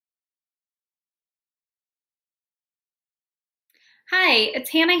Hi,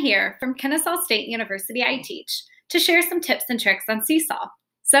 it's Hannah here from Kennesaw State University I Teach to share some tips and tricks on Seesaw.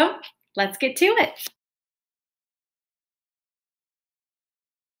 So let's get to it.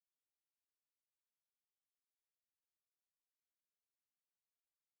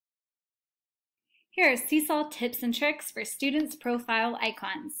 Here are Seesaw tips and tricks for students' profile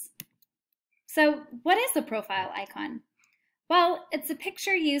icons. So what is a profile icon? Well, it's a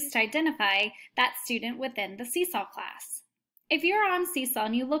picture used to identify that student within the Seesaw class. If you're on Seesaw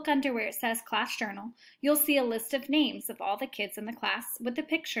and you look under where it says Class Journal, you'll see a list of names of all the kids in the class with a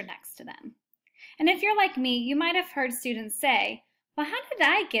picture next to them. And if you're like me, you might have heard students say, well, how did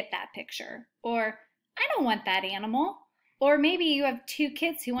I get that picture? Or, I don't want that animal. Or maybe you have two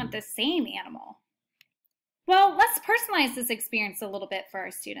kids who want the same animal. Well, let's personalize this experience a little bit for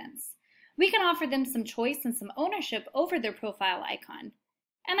our students. We can offer them some choice and some ownership over their profile icon.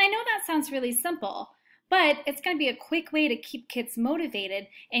 And I know that sounds really simple, but it's going to be a quick way to keep kids motivated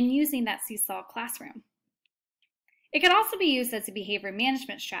and using that Seesaw classroom. It can also be used as a behavior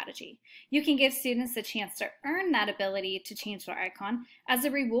management strategy. You can give students a chance to earn that ability to change their icon as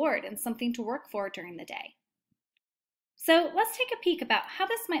a reward and something to work for during the day. So let's take a peek about how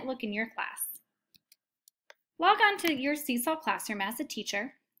this might look in your class. Log on to your Seesaw classroom as a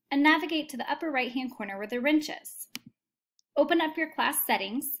teacher and navigate to the upper right-hand corner where the wrench is. Open up your class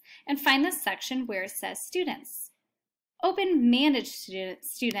settings and find the section where it says Students. Open Manage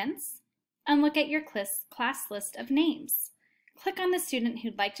Students and look at your class list of names. Click on the student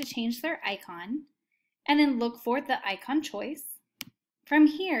who'd like to change their icon and then look for the icon choice. From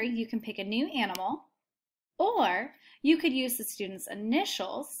here, you can pick a new animal, or you could use the student's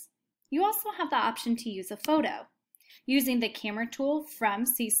initials. You also have the option to use a photo using the camera tool from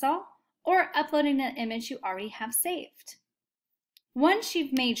Seesaw or uploading an image you already have saved. Once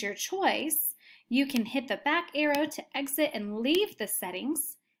you've made your choice, you can hit the back arrow to exit and leave the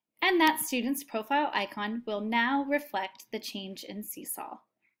settings, and that student's profile icon will now reflect the change in Seesaw.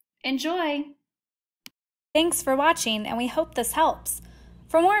 Enjoy! Thanks for watching, and we hope this helps.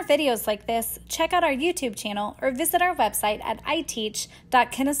 For more videos like this, check out our YouTube channel or visit our website at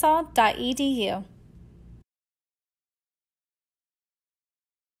iteach.kennesaw.edu.